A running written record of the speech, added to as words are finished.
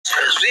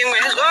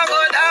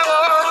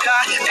Zimezwagodawoka,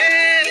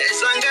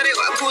 sangare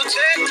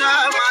wakuteta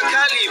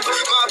makalibu,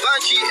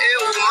 mabachi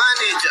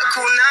manager,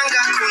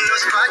 kunanga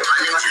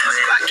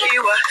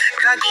spakiwa,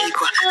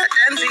 kakikwa,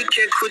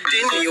 kadanzike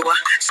kudiniwa,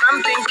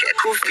 something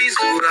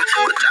kufizura,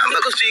 utamba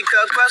kusika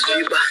kwa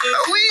swiba.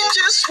 We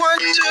just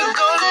want to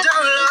go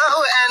down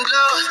low and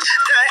low.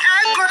 The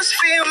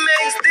atmosphere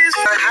makes this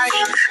high.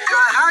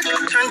 God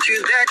turn to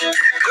that.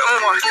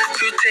 Come on,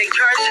 to take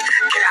charge.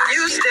 Can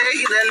you stay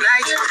the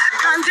night?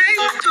 Can't they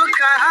took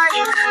a high?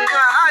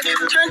 God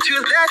turn to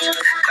that.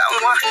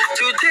 Come on,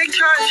 to take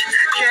charge.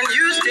 Can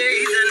you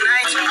stay the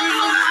night?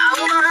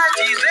 How much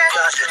is that?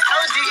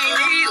 How do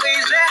you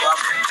is that?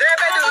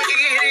 Zebedu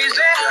is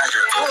that?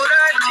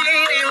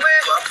 Muratini we.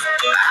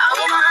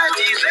 How much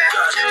is that?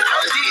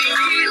 How do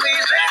you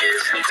is that?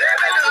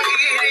 Zebedu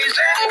is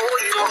that?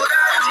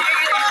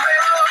 Muratini we.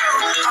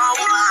 How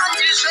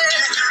much is that?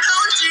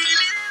 How do you?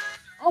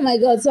 Oh my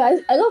god, so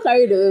I got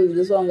carried away with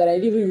the song and I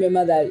didn't even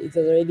remember that it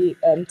was already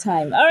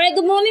time. Alright,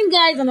 good morning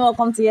guys and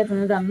welcome to yet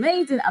another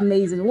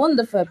amazing,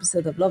 wonderful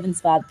episode of Love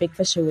Inspired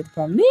Breakfast Show with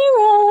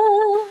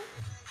Pramira.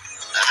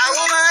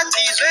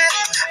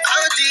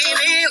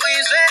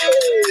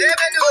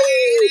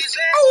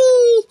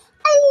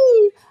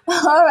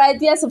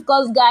 Alright, yes, of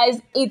course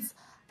guys, it's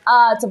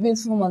a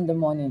beautiful Monday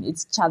morning.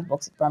 It's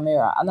Chatbox with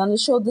Pramira, and on the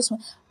show this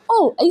one,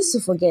 oh, I used to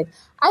forget.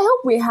 I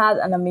hope we had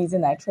an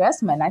amazing night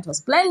rest. My night was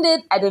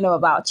splendid. I don't know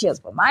about yours,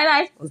 but my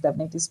night was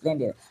definitely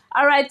splendid.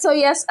 All right, so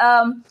yes,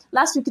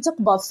 last week we talked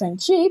about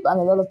friendship, and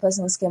a lot of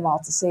persons came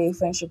out to say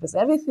friendship is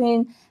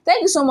everything.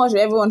 Thank you so much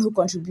to everyone who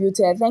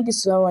contributed. Thank you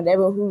so much to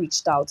everyone who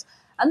reached out.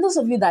 And those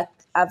of you that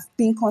have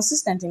been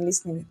consistent in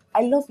listening,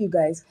 I love you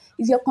guys.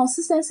 It's your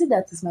consistency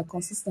that is my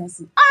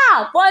consistency.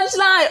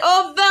 Punchline!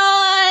 Oh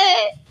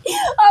boy!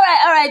 All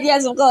right.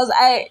 Yes, of course.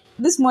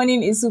 This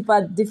morning is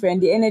super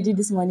different. The energy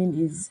this morning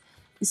is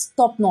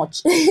top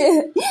notch.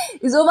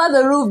 It's over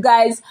the roof,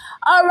 guys.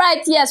 All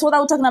right. Yes. What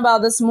are we talking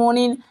about this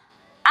morning?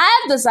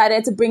 I have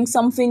decided to bring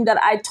something that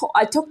I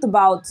talked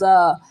about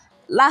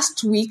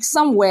last week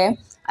somewhere,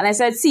 and I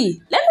said,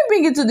 "See, let me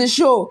bring it to the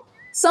show."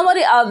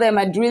 Somebody out there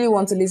might really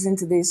want to listen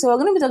to this. So we're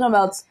going to be talking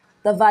about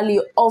the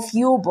value of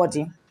your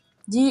body.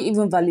 Do you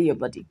even value your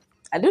body?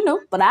 I don't know,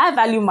 but I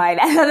value mine.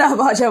 I don't know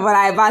about you, but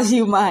I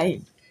value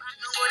mine.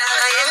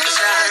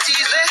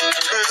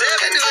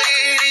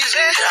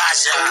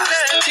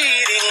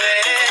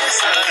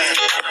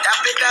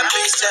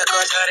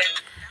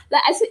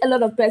 Like, I see a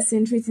lot of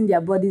persons treating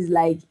their bodies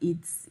like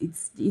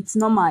it's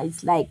normal.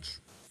 It's like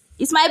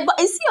it's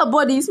your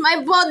body, it's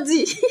my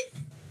body.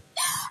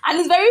 And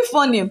it's very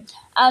funny.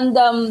 And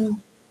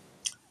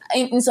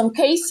in some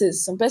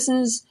cases, some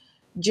persons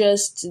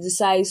just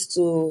decide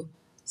to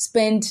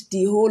spend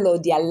the whole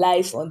of their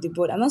life on the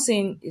body. I'm not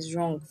saying it's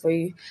wrong for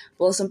you,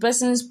 but some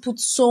persons put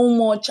so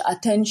much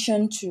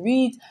attention to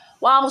it,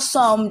 while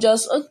some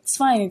just, it's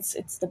fine,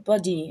 it's the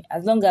body.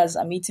 As long as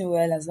I'm eating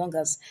well, as long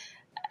as,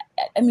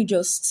 let me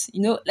just.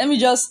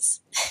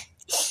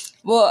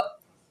 But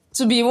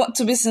to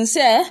be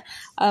sincere,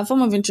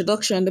 form of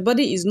introduction, the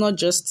body is not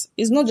just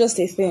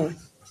a thing.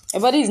 A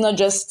body is not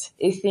just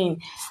a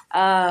thing.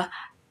 I've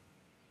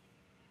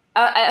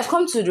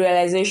come to the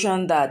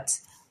realization that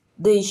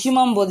the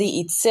human body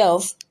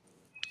itself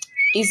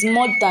is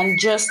more than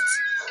just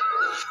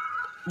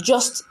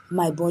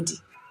my body.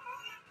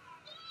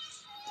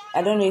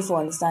 I don't know if you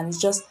understand.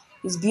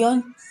 It's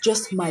beyond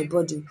just my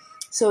body.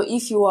 So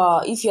if you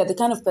are the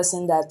kind of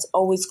person that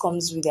always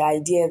comes with the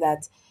idea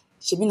that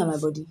she be on my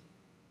body,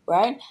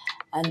 right?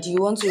 And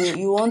you want to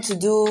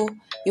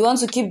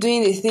keep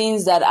doing the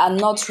things that are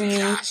not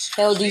really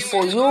healthy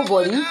for your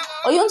body,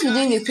 or you want to be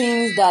doing the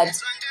things that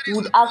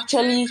would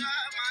actually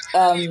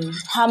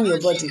harm your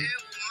body.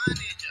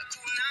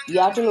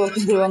 You're actually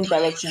walking the wrong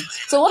direction.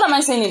 So what am I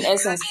saying in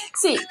essence?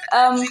 See,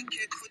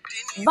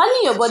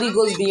 valuing your body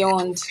goes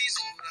beyond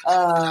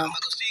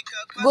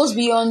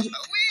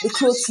the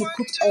clothes you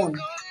put on.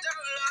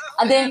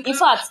 And then, in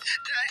fact,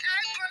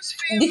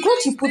 the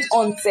clothes you put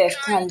on self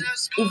can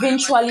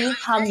eventually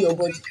harm your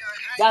body.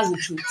 That's the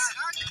truth.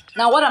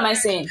 Now, what am I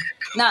saying?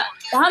 Now,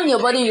 harm your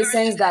body in the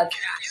sense that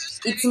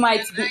it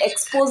might be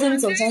exposing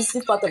some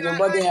sensitive part of your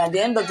body, and at the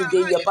end of the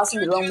day, you're passing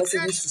the wrong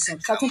messages to some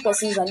certain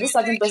persons, and these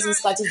certain persons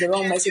catches the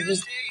wrong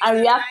messages and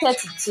react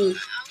to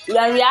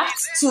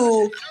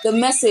the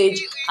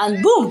message,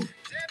 and boom,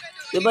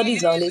 your body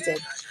is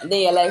violated. And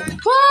then you're like,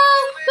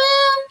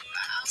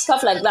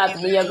 stuff like that.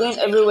 But you're going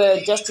everywhere.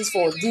 Justice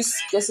for this,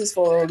 justice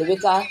for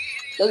Rebecca,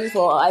 justice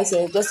for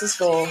Isaac, justice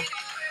for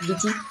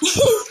Vicky.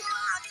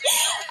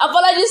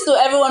 Apologies to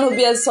everyone who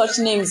bears such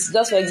names.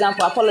 Just for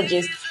example,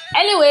 apologies.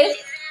 Anyway,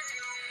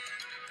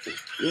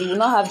 we will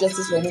not have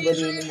justice for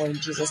anybody anymore in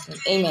Jesus' name.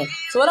 Amen.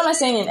 So what am I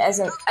saying in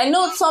essence? I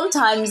know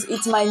sometimes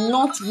it might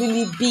not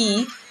really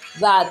be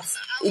that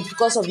it's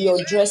because of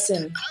your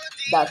dressing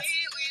that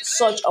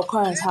such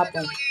occurrence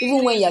happen.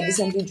 Even when you are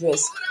decently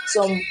dressed,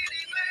 some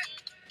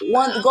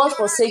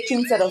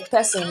God-forsaken set of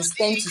persons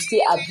tend to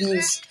still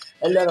abuse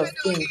a lot of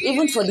things.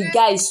 Even for the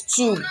guys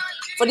too.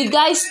 For the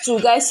guys to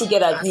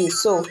get abused.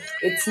 So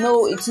it's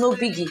no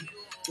biggie.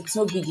 It's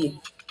no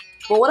biggie.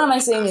 But what am I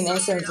saying in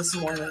essence this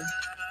morning?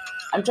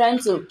 I'm trying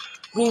to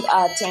bring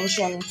our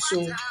attention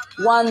to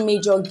one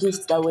major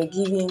gift that we're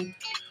giving,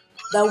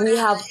 that we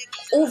have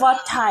over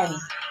time.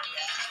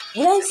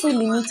 Will I say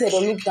limited or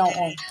look down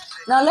on?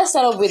 Now let's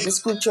start off with the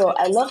scripture.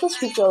 I love the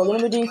scripture. We're going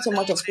to be doing so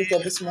much of scripture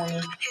this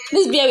morning.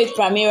 Please bear with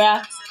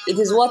Primera. It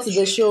is what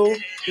the show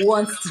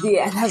wants today,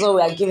 and that's what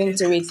we are giving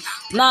to it.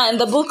 Now, in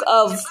the book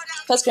of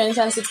 1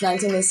 Corinthians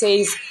 6:19, it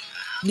says,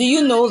 "Do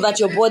you know that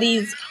your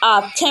bodies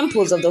are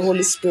temples of the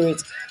Holy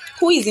Spirit,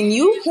 who is in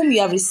you, whom you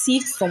have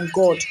received from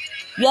God?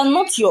 You are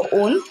not your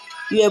own.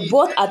 You are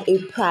bought at a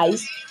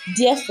price.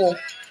 Therefore,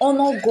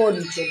 honor God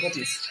with your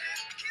bodies."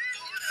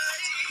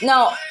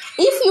 Now,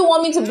 if you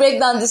want me to break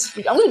down this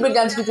scripture, I'm going to break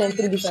down the scripture in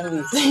 3 different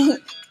ways.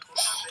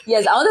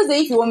 Yes, I want to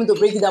say if you want me to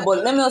break it down,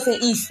 but let me not say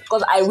if,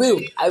 because I will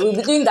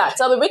be doing that.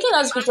 So I'll be breaking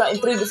down the scripture in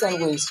 3 different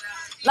ways.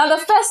 Now, the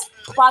first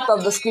part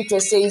of the scripture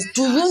says,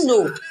 "Do you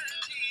know?"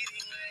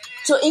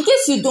 So in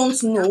case you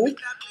don't know,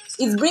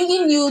 it's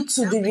bringing you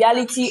to the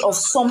reality of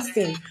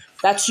something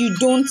that you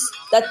don't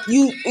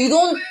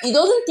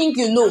think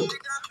you know.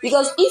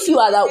 Because if you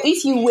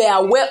were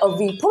aware of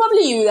it,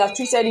 probably you would have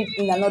treated it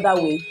in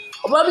another way,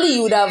 or probably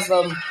you would have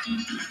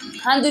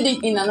handled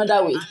it in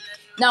another way.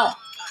 Now,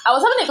 I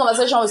was having a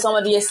conversation with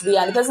somebody yesterday,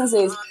 and the person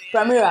says,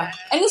 "Primera,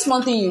 any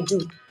small thing you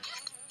do,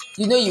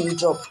 you know you will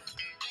drop."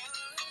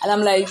 And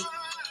I'm like,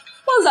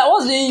 what's that?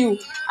 What's doing you?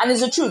 And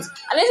it's the truth.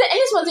 And they said,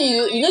 any small thing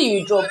you do, you know you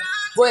will drop.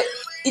 But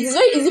it is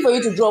very easy for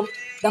you to drop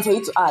than for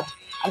you to add.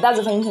 And that's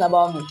the funny thing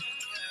about me.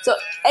 So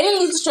any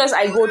little stress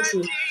I go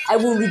through, I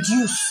will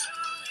reduce.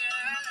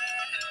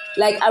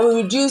 Like, I will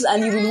reduce,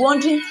 and you'll be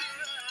wondering,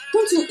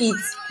 don't you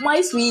eat?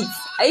 My sweet.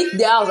 I eat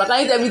the house. I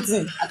can't eat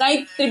everything. I can't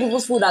eat 3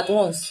 people's food at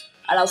once.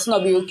 And I'll still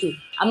not be okay.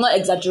 I'm not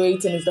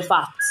exaggerating, it's the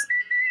fact.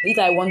 Eat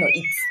I want to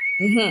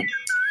eat.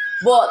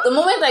 But the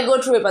moment I go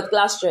through a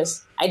particular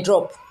stress, I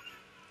drop.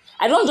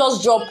 I don't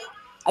just drop,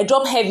 I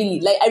drop heavily.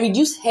 Like, I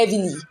reduce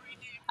heavily.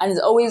 And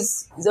it's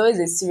always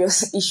a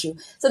serious issue.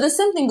 So the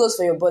same thing goes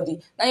for your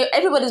body. Now,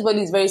 everybody's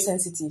body is very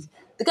sensitive.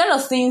 The kind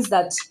of things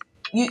that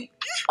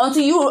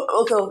until you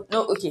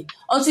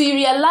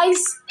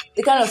realize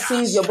the kind of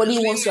things your body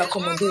wants to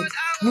accommodate,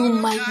 you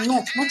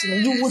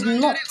would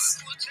not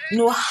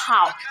know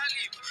how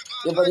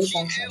your body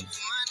functions.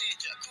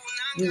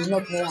 You will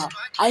not know how.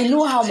 I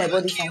know how my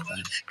body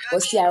functions,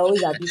 but see, I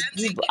always abuse.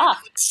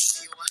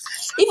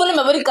 If only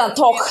my body can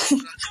talk.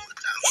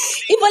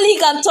 If only he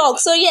can talk.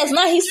 So yes,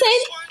 now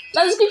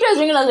the scripture is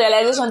bringing us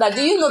realization that,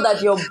 do you know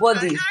that your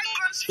body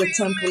is the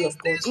temple of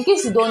God? In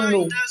case you don't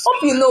know,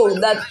 hope you know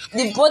that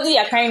the body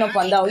you're carrying up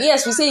and down,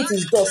 yes, we say it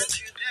is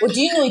dust, but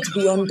do you know it's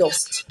beyond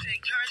dust?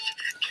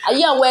 Are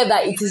you aware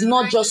that it's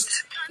not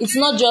just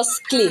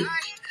clay?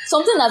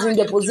 Something has been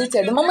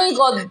deposited. The moment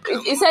God,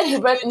 he said he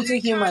breathed into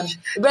human,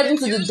 he breathed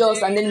into the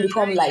dust and then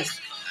become life.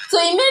 So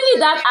immediately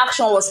that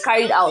action was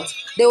carried out,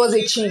 there was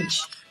a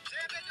change.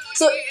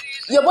 So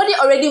your body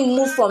already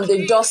moved from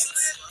the dust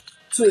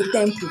to a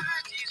temple.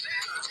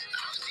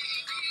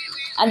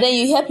 And then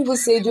you hear people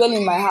say, "Dwell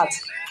in my heart."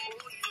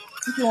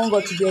 If you want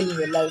God to dwell in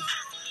your life,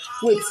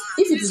 wait,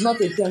 if it is not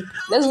a temple,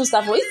 let's not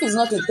start for, if it's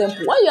not a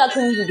temple, why are you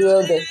asking him to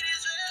dwell there?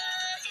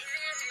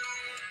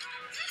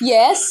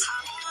 Yes.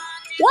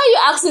 Why are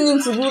you asking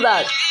him to do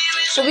that?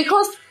 So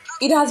because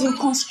it has been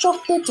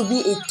constructed to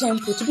be a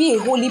temple, to be a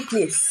holy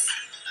place.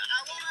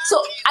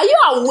 So are you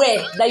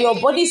aware that your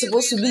body is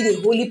supposed to be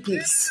the holy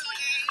place?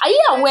 Are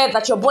you aware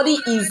that your body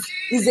is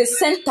the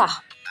center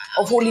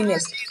of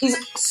holiness? Is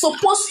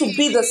supposed to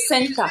be the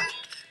center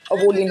of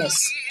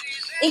holiness?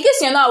 In case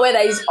you're not aware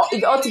that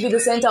it ought to be the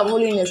center of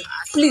holiness,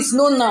 please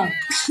know now.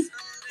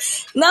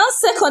 Now,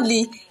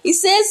 secondly, it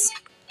says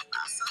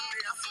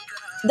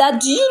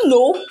that do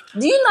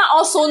you now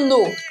also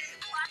know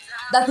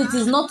that it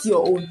is not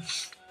your own?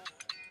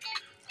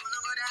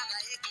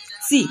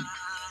 See,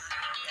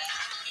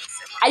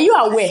 are you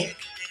aware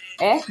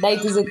that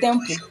it is a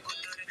temple?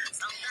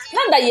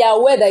 Not that you are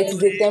aware that it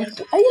is a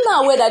temple. Are you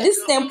not aware that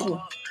this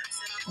temple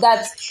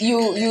that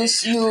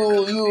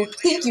you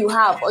think you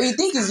have or you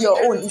think is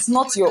your own, it's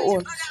not your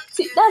own?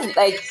 See, that's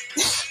like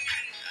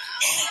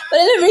but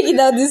let me break it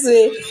down this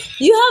way.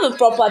 You have a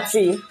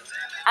property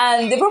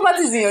and the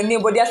property is in your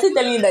name, but they are still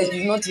telling you that it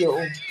is not your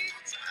own.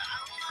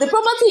 The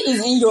property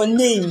is in your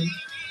name,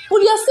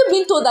 but you are still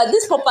being told that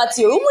this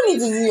property, even if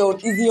it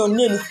is in your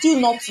name, it's still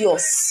not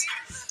yours.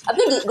 I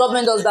think the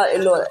government does that a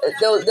lot.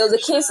 There was a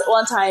case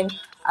one time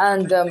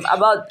and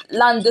about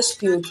land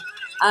dispute,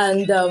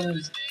 and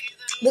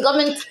the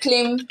government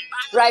claimed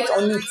right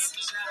on it,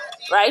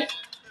 right?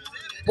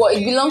 But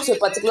it belongs to a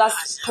particular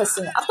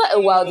person. After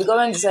a while, the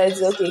government decided to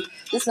say, okay,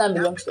 this land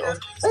belongs to us.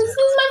 But it's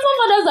my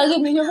forefathers that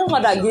gave me, your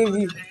forefather gave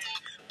you.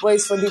 But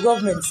it's for the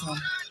government now.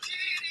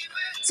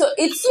 So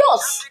it's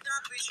yours.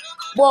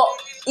 But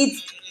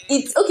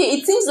it's okay,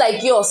 it seems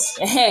like yours.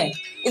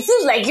 It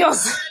seems like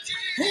yours.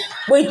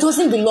 But it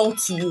doesn't belong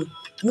to you.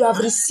 You have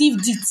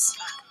received it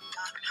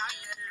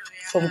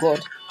from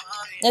God.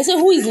 I say,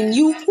 who is in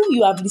you, who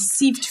you have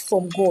received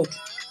from God.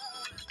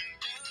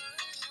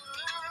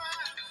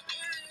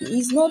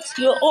 is not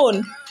your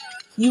own.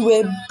 You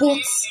were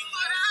bought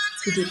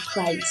with a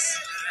price.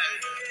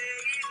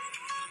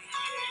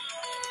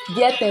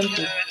 Dear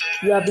Temple,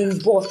 you have been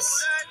bought.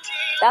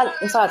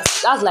 In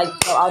fact, that's like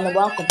our number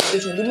one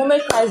complication. The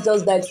moment Christ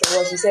just died for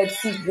us, he said,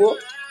 see, whoa,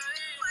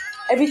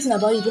 everything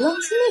about you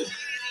belongs to me.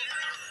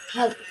 He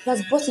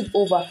has brought it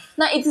over.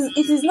 Now it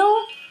is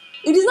not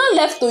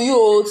left to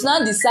you to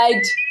now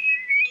decide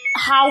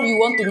how you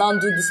want to now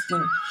do this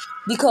thing,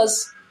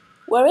 because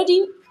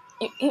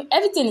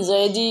everything is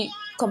already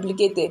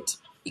complicated.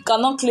 You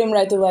cannot claim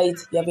right over it.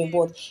 You have been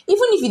bought.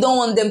 Even if you don't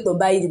want them to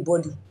buy the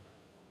body,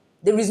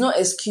 there is no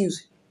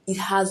excuse. It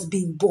has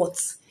been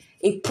bought.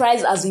 A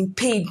price has been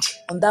paid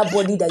on that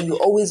body that you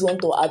always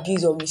want to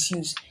abuse or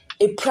misuse.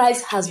 A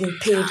price has been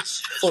paid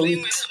for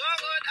it.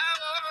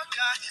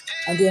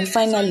 And then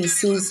finally it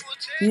says,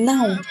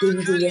 now there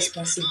is a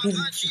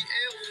responsibility.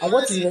 And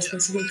what is the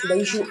responsibility? That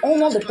you should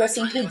honor the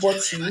person who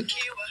bought you with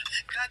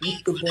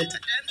the body.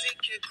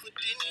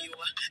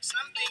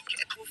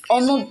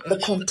 Honor the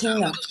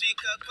container.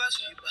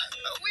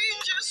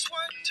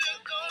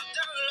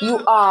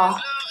 You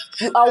are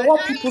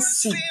what people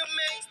see.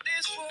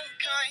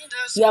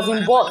 You have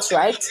been bought,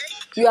 right?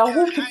 You are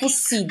who people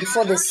see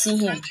before they see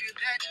him.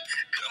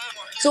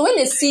 So when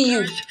they see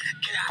you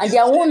and they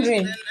are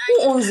wondering,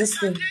 who owns this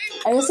thing?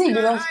 And you say it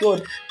belongs to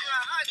God.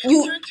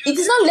 It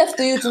is not left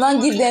to you to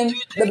now give them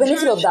the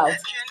benefit of doubt.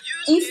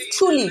 If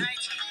truly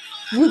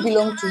you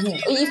belong to him,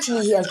 or if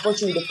truly he has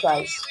bought you with a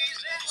price.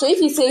 So if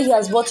you say he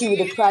has bought you with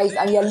a price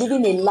and you are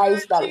living a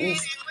life that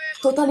is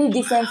totally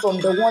different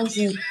from the one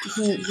totally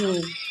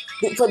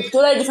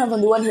different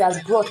from the one he has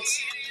brought,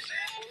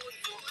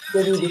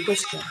 there will be a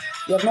question.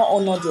 You have not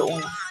honored your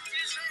owner.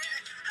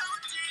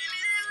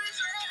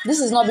 This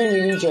is not being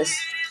religious.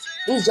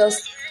 This is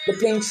just the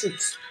plain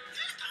truth.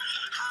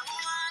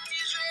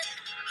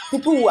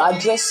 People will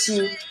address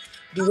you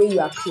the way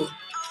you appear.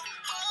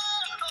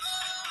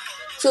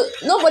 So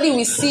nobody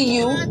will see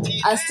you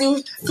and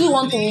still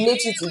want to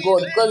relate you to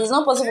God, because it's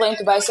not possible for him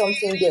to buy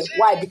something there.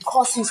 Why?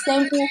 Because his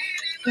temple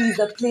is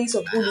the place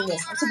of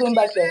holiness. I'm still going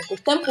back there. The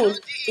temple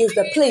is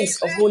the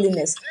place of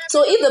holiness.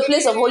 So if the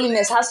place of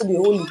holiness has to be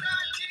holy,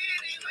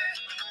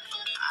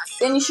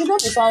 then it should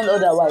not be found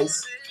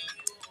otherwise.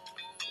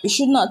 It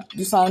should not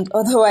be found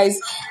otherwise.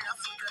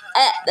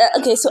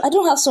 Okay, so I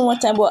don't have so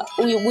much time, but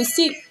we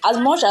see, as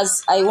much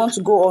as I want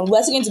to go on,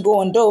 we're still going to go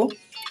on though.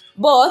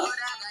 But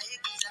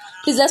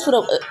please, let's put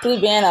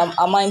it behind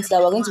our minds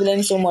that we're going to be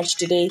learning so much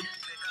today.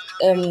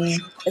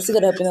 Let's see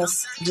God helping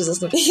us in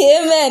Jesus' name.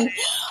 Amen.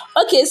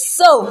 Okay,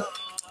 so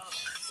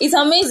it's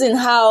amazing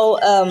how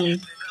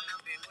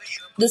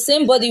the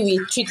same body we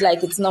treat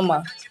like it's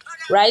normal,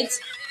 right?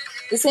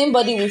 The same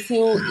body we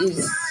feel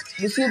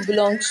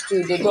belongs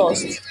to the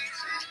dust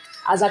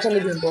has actually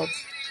been bought.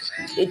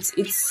 It's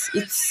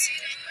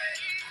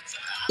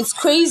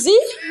crazy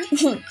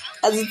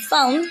as it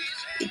sounds.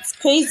 It's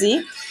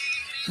crazy,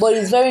 but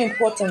it's very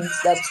important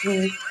that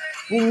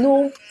we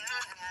know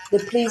the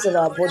place of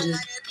our body.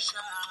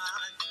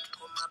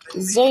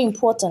 It's very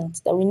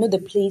important that we know the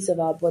place of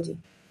our body.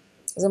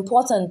 It's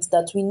important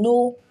that we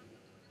know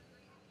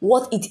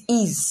what it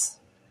is.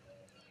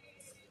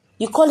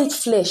 You call it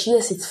flesh.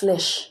 Yes, it's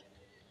flesh.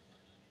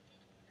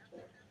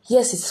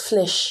 Yes, it's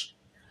flesh.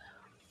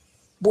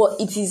 But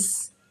it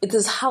is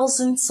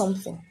housing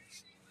something.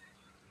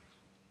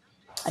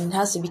 And it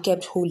has to be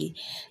kept holy.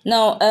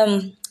 Now,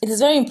 it is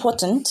very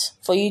important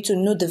for you to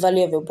know the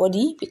value of your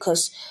body,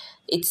 because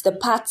it's the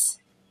part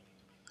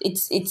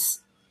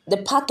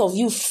of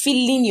you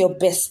feeling your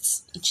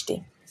best each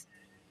day.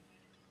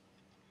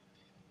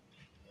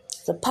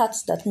 The part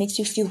that makes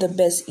you feel the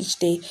best each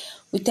day.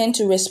 We tend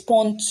to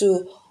respond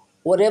to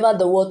whatever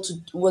the word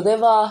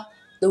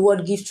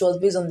gives to us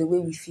based on the way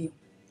we feel.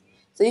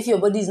 So if your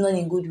body is not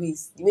in good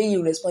ways, the way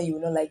you respond, you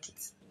will not like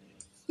it.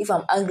 If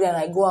I'm angry and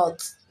I go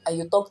out and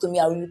you talk to me,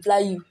 I will reply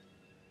you.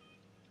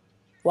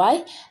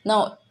 Why?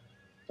 Now,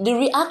 the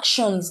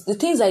reactions, the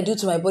things I do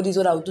to my body is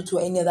what I would do to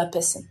any other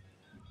person.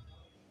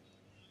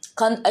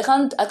 I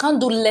can't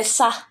do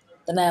lesser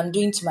than I am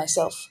doing to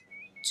myself,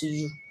 to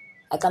you.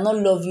 I cannot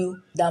love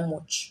you that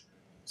much.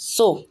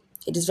 So,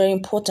 it is very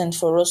important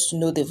for us to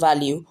know the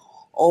value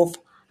of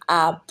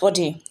our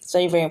body. It's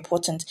very, very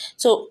important.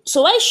 So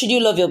why should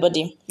you love your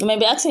body? You might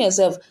be asking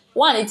yourself,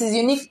 one, it is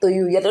unique to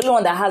you. You're the only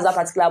one that has that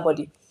particular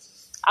body.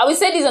 I will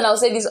say this and I will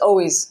say this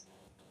always.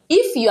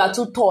 If you are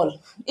too tall,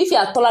 if you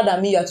are taller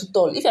than me, you are too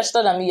tall. If you are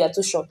shorter than me, you are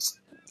too short.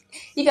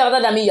 If you are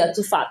older than me, you are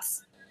too fat.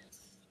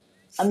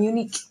 I'm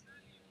unique.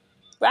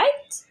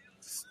 Right?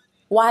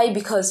 Why?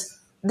 Because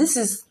this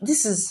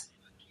is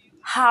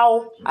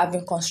how I've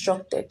been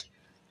constructed.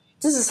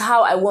 This is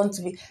how I want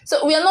to be.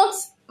 So we are not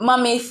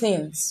man-made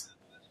things.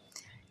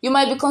 You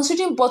might be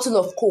considering bottle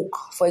of Coke,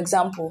 for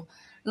example.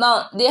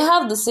 Now, they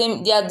are of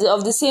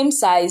the same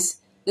size,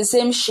 the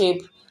same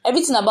shape.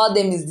 Everything about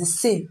them is the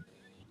same.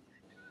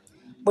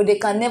 But they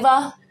can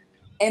never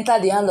enter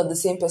the hand of the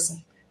same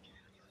person.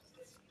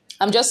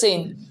 I'm just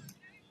saying.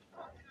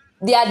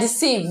 They are the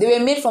same. They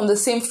were made from the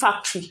same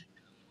factory.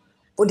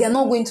 But they are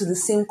not going to the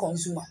same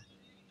consumer.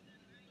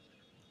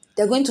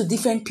 they're going to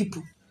different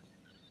people.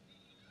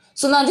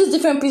 So now these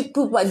different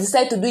people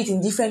decide to do it in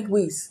different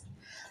ways.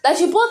 That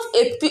you bought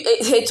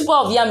a tuber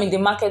of yam in the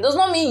market does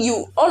not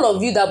mean all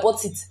of you that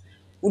bought it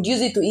would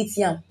use it to eat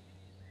yam.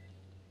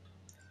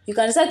 You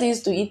can decide to use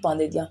it to eat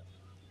pounded yam.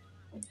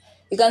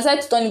 You can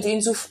decide to turn it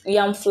into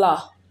yam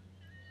flour.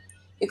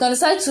 You can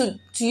decide to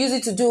use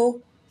it to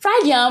do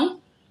fried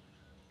yam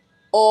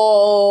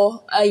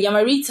or a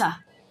yamarita.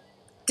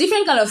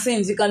 Different kind of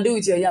things you can do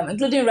with your yam,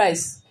 including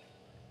rice.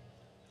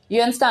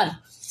 You understand?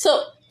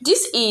 So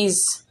this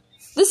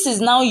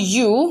is now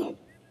you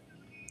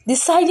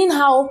deciding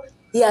how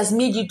he has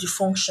made you to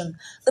function.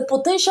 The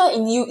potential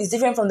in you is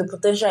different from the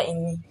potential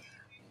in me.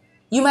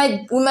 We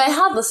might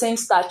have the same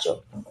stature,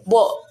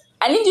 but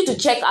I need you to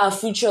check our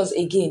features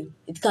again.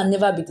 It can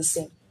never be the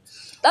same.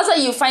 That's why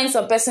you find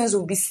some persons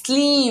will be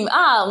slim.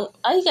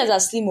 You guys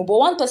are slim, but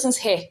one person's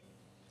hair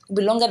will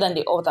be longer than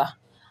the other.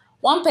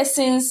 One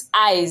person's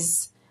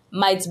eyes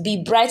might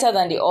be brighter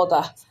than the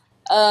other.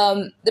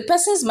 The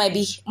persons might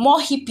be more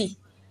hippie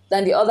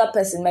than the other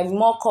person, might be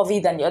more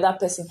curvy than the other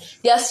person.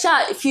 There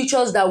are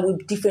features that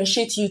would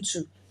differentiate you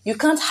two. You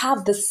can't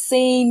have the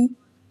same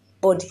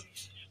body.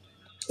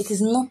 It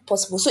is not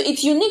possible. So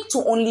it's unique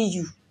to only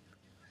you.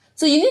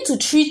 So you need to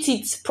treat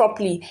it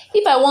properly.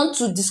 If I want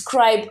to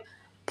describe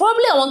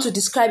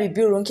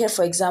Ibirunke,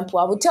 for example,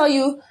 I will tell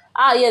you,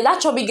 that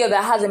chubby girl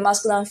that has a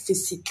masculine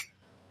physique.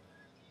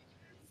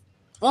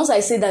 Once I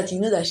say that, you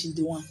know that she's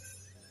the one.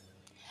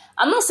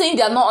 I'm not saying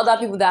there are not other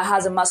people that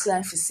has a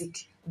masculine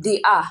physique.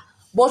 They are.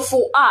 But for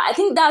her, I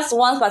think that's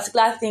one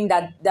particular thing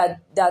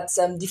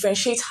that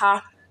differentiates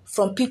her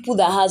from people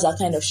that has that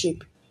kind of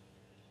shape.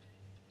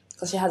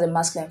 Because she has a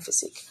masculine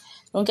physique.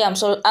 Okay, I'm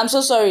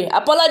so sorry.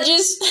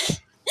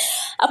 Apologies.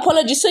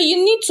 Apologies. So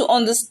you need to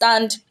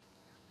understand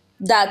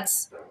that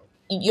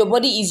your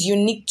body is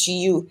unique to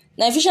you.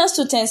 Now Ephesians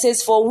 2:10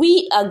 says, "For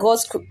we are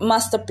God's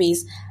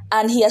masterpiece,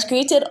 and He has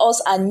created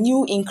us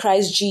anew in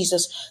Christ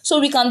Jesus, so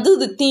we can do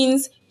the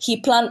things He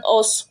planned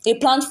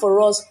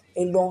for us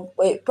long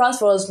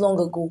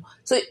ago."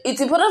 So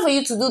it's important for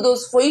you to do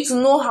those, for you to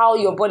know how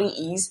your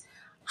body is,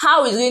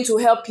 how it's going to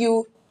help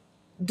you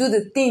do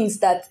the things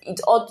that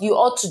you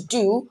ought to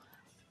do,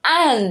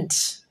 and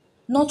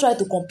not try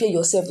to compare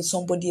yourself with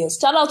somebody else.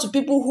 Shout out to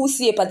people who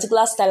see a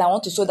particular style and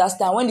want to sew that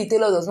style. When the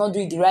tailor does not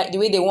do it the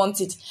way they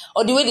want it,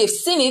 or the way they've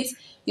seen it,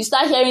 you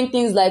start hearing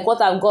things like what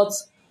I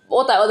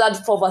ordered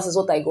for versus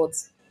what I got.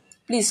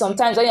 Please,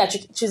 sometimes when you're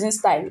choosing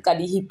style, look at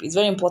the hip. It's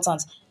very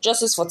important.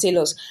 Justice for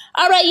tailors.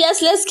 All right,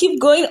 yes, let's keep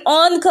going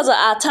on because of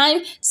our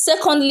time.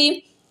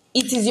 Secondly,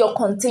 it is your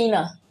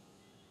container.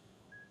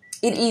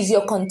 It is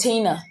your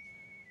container.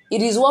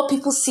 It is what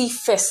people see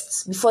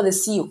first before they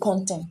see your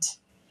content.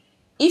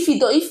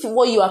 If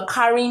what you are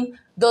carrying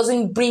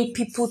doesn't bring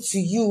people to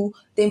you,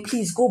 then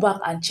please go back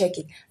and check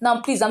it. Now,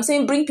 please, I'm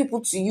saying bring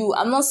people to you.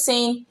 I'm not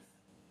saying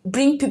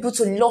bring people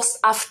to lust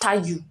after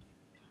you.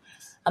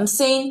 I'm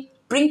saying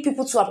bring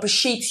people to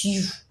appreciate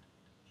you.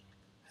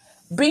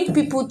 Bring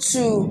people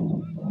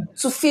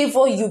to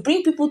favor you.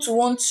 Bring people to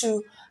want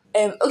to...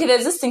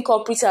 there's this thing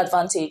called pretty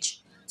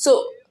advantage.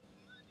 So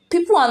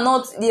people are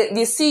not...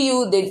 They see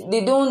you,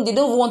 they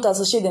don't want to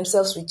associate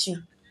themselves with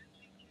you.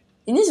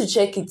 You need to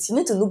check it. You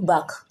need to look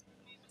back.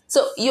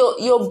 So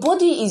your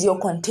body is your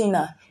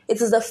container. It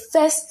is the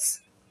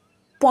first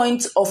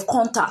point of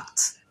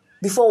contact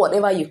before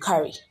whatever you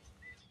carry.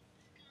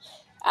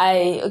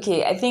 I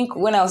think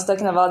when I was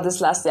talking about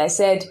this last day, I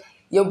said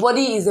your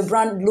body is the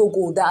brand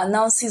logo that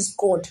announces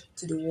God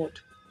to the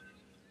world.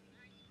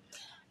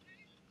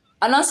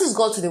 Announces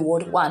God to the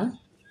world, 1.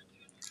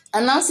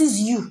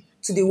 Announces you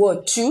to the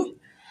world, 2.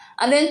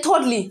 And then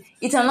thirdly,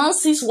 it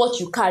announces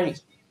what you carry.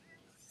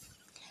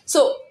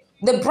 So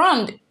the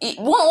brand,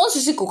 once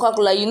you see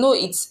Coca-Cola, you know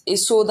it's a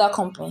soda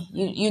company.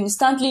 You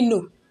instantly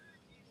know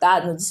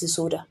that this is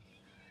soda.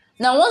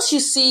 Now, once you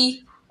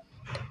see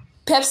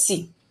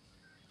Pepsi,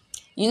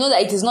 you know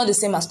that it is not the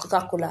same as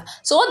Coca-Cola.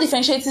 So what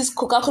differentiates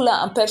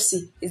Coca-Cola and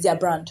Pepsi is their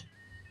brand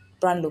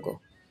logo.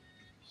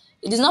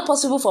 It is not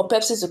possible for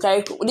Pepsi to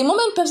carry... The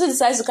moment Pepsi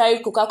decides to carry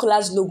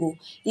Coca-Cola's logo,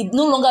 it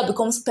no longer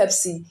becomes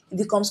Pepsi, it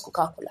becomes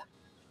Coca-Cola.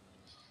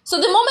 So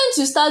the moment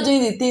you start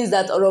doing the things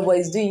that Orobo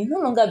is doing, you no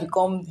longer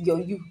become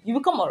you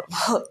become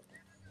Orobo.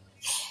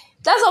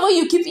 That's why when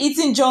you keep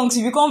eating junks,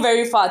 you become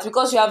very fat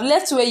because you have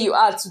left where you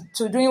are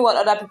to doing what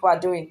other people are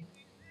doing.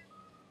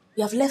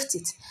 You have left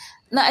it.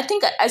 Now, I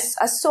think I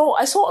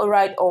saw a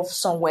write-off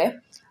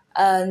somewhere,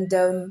 and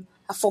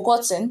I've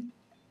forgotten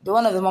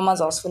one of the mamas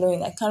I was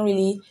following. I can't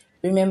really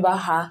remember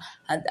her,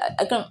 and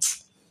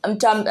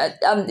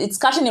it's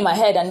catching in my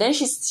head. And then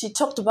she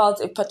talked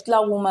about a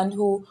particular woman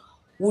who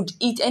would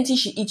eat anything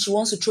she eats, she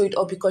wants to throw it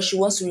up because she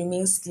wants to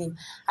remain slim.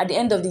 At the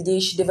end of the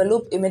day, she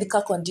developed a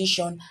medical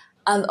condition,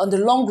 and on the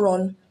long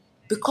run,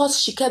 because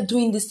she kept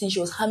doing this thing, she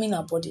was harming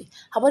her body.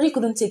 Her body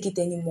couldn't take it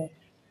anymore,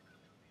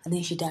 and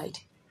then she died.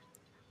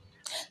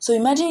 So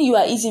imagine you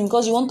are eating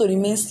because you want to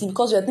remain slim,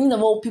 because you are thinking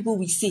about what people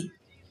will say.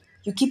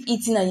 You keep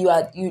eating and you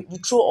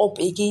throw up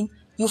again.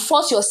 You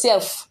force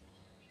yourself.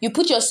 You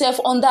put yourself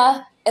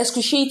under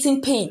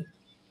excruciating pain.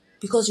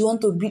 because you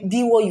want to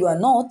be what you are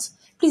not.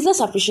 Please, let's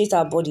appreciate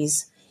our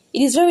bodies.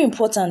 It is very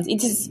important.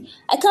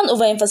 I can't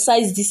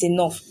overemphasize this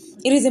enough.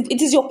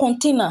 It is your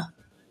container.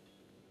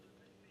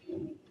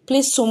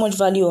 Place so much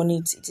value on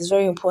it. It is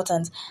very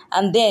important.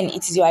 And then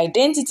it is your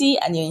identity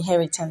and your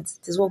inheritance.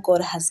 It is what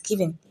God has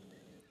given.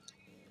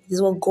 It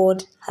is what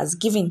God has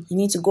given. You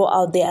need to go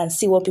out there and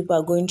see what people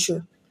are going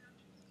through.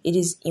 It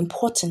is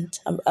important.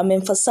 I'm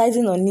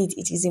emphasizing on it.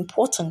 It is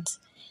important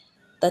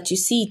that you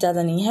see it as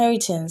an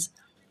inheritance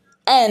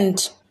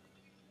and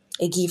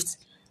a gift.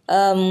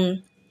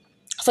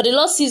 For the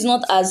Lord sees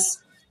not as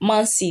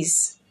man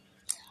sees.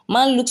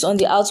 Man looks on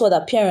the outward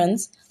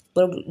appearance,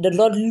 but the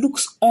Lord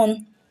looks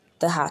on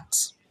the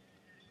heart.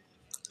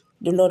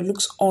 The Lord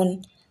looks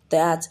on the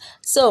heart.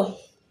 So,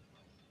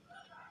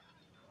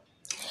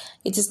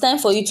 it is time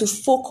for you to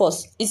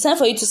focus. It's time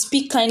for you to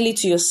speak kindly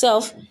to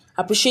yourself.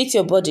 Appreciate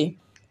your body.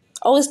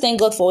 Always thank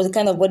God for the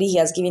kind of body He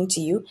has given to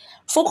you.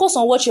 Focus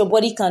on what your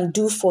body can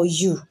do for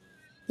you.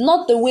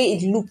 Not the way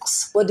it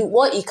looks, but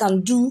what it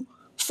can do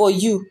for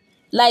you.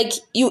 Like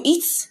you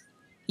eat,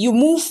 you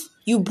move,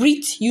 you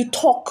breathe, you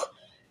talk.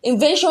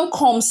 Invention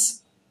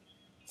comes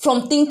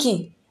from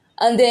thinking.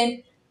 And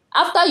then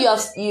after you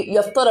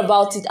have thought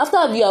about it,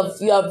 after you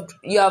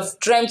have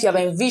dreamt, you have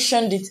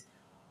envisioned it,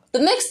 the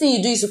next thing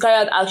you do is to carry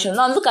out action.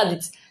 Now look at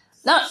it.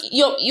 Now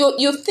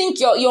you think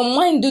your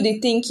mind do the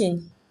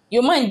thinking.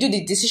 Your mind do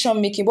the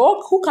decision making,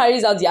 but who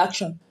carries out the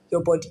action?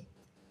 Your body.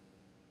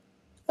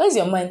 Where's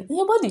your mind? In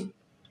your body.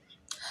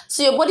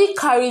 So your body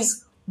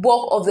carries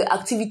bulk of the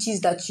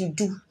activities that you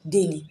do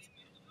daily.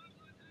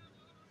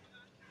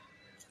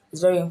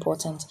 It's very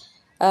important.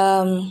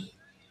 Now,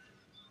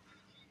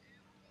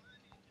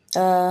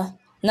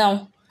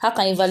 how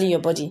can you value your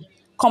body?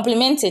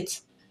 Compliment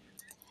it.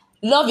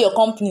 Love your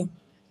company.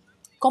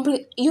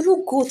 You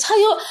look good.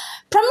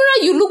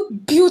 Pramira, you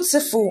look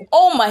beautiful.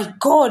 Oh my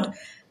God.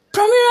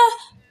 Pramira,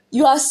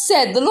 you are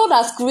said. The Lord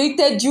has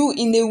created you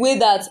in a way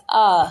that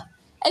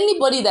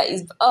anybody that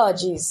is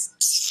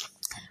jeez.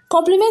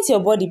 Compliment your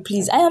body,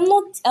 please. I'm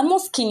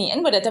not skinny.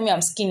 Anybody that tell me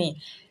I'm skinny,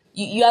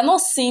 you are not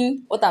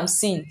seeing what I'm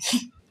seeing.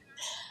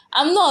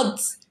 I'm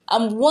not.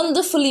 I'm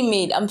wonderfully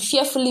made. I'm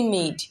fearfully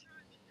made.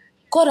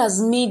 God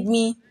has made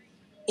me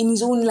in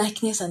His own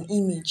likeness and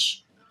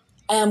image.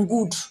 I am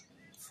good.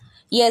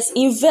 Yes,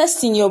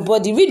 invest in your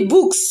body. Read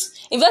books.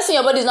 Invest in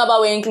your body is not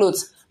about wearing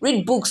clothes.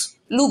 Read books.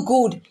 Look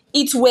good.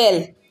 Eat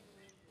well.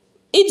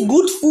 Eat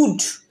good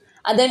food.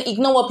 And then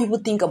ignore what people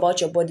think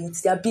about your body.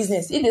 It's their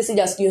business. If they say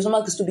your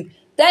stomach is too big,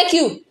 thank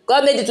you.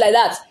 God made it like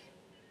that.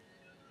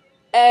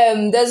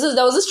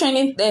 There was this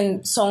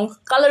training song,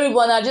 Calorie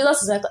Burner.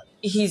 Jesus is like,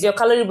 He's your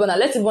calorie burner.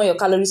 Let Him burn your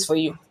calories for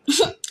you.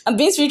 I'm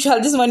being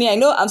spiritual this morning. I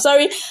know. I'm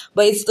sorry,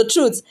 but it's the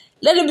truth.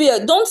 Let it be.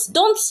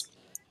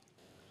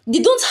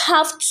 You don't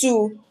have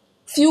to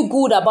feel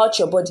good about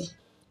your body.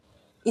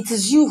 It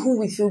is you who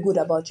will feel good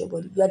about your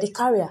body. You are the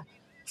carrier.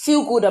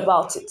 Feel good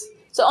about it.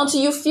 So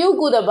until you feel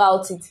good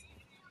about it,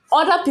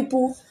 other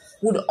people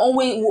will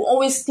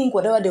always think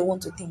whatever they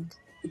want to think.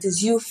 It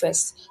is you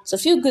first. So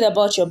feel good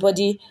about your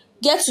body.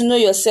 Get to know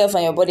yourself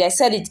and your body. I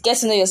said it. Get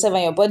to know yourself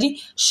and your body.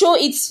 Show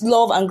it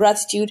love and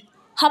gratitude.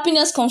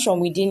 Happiness comes from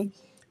within.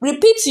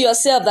 Repeat to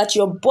yourself that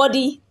your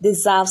body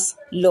deserves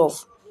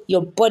love.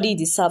 Your body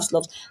deserves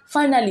love.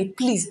 Finally,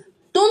 please,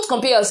 don't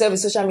compare yourself with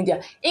social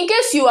media. In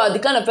case you are the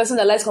kind of person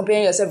that likes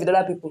comparing yourself with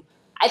other people,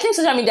 I think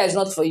social media is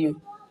not for you.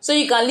 So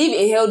you can live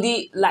a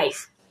healthy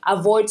life.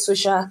 Avoid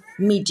social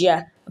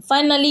media.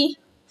 Finally,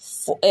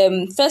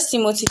 1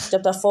 Timothy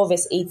chapter 4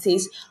 verse 8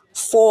 says,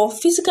 "For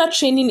physical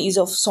training is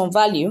of some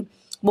value,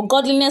 but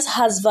godliness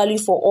has value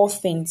for all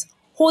things,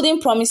 holding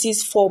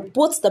promises for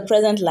both the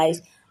present life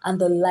and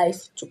the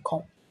life to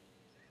come."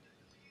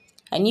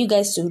 I need you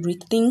guys to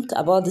rethink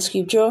about the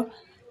scripture.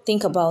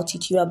 Think about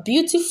it. You are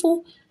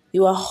beautiful.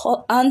 You are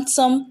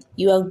handsome.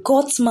 You are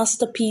God's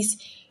masterpiece.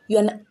 You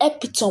are an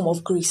epitome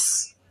of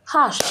grace.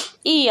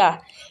 You are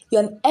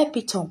an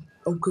epitome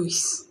of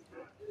grace.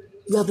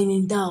 You have been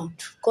endowed.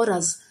 God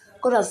has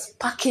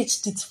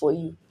packaged it for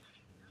you.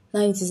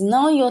 Now it is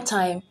now your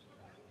time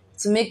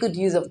to make good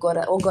use of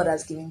what God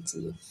has given to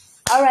you.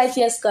 All right,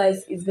 yes,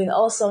 guys, it's been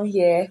awesome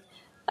here.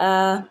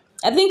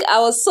 I think I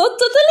was so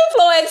totally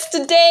fluent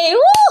today. Woo!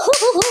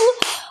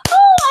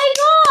 Oh my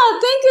God!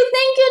 Thank you.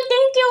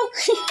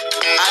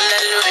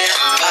 Hallelujah.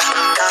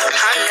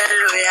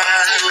 Hallelujah.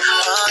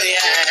 Oh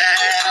yeah.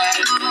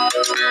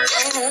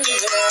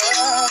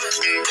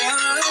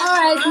 All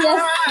right.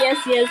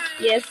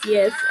 Yes.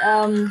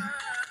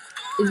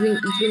 It's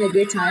been a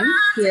great time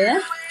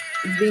here.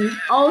 It's been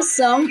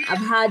awesome.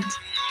 I've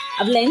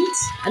learned.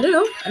 I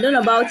don't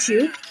know about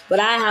you, but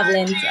I have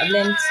learned. I've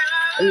learned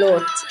a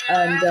lot,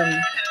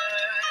 and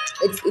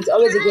it's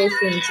always a great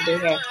thing to be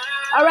here.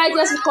 All right,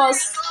 yes, of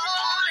course.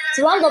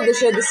 To round up the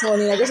show this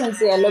morning, I just want to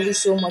say I love you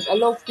so much. I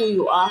love who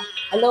you are.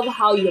 I love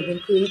how you have been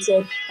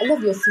created. I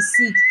love your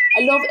physique.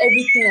 I love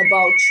everything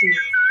about you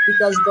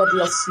because God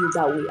loves you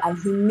that way and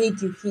He made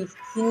you.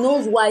 He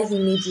knows why He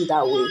made you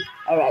that way.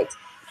 All right.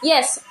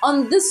 Yes,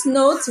 on this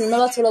note,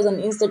 remember to follow us on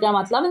Instagram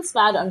at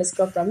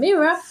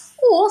loveinspired_Pramira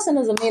or send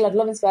us a mail at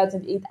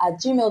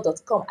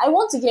loveinspired28@gmail.com. I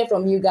want to hear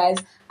from you guys.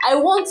 I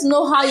want to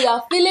know how you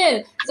are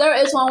feeling.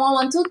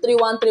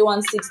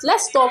 08111231316.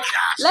 Let's talk.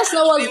 Let's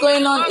know what's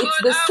going on.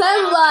 It's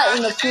December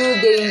in a few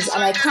days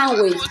and I can't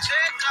wait.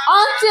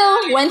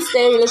 Until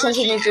Wednesday,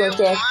 Relationship Needs to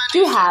Okay,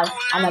 do have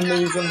an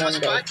amazing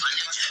Monday.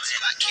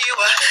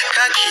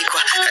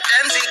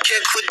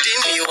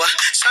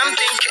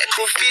 Something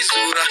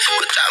kufizura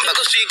kutamba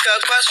kusika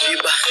kwa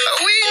swiba.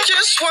 We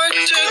just want to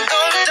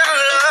go down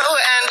low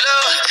and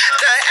low.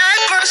 The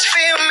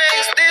atmosphere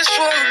makes this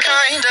room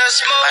kinda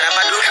small.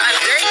 Can't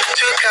take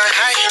to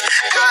kahai,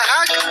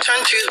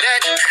 turn to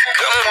that.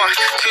 Come on,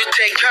 to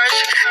take charge.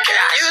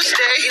 Can you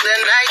stay the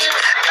night?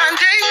 Can't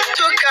take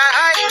to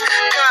kahai,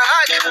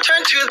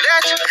 turn to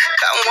that.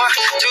 Come on,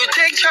 to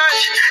take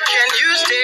charge. Can you stay?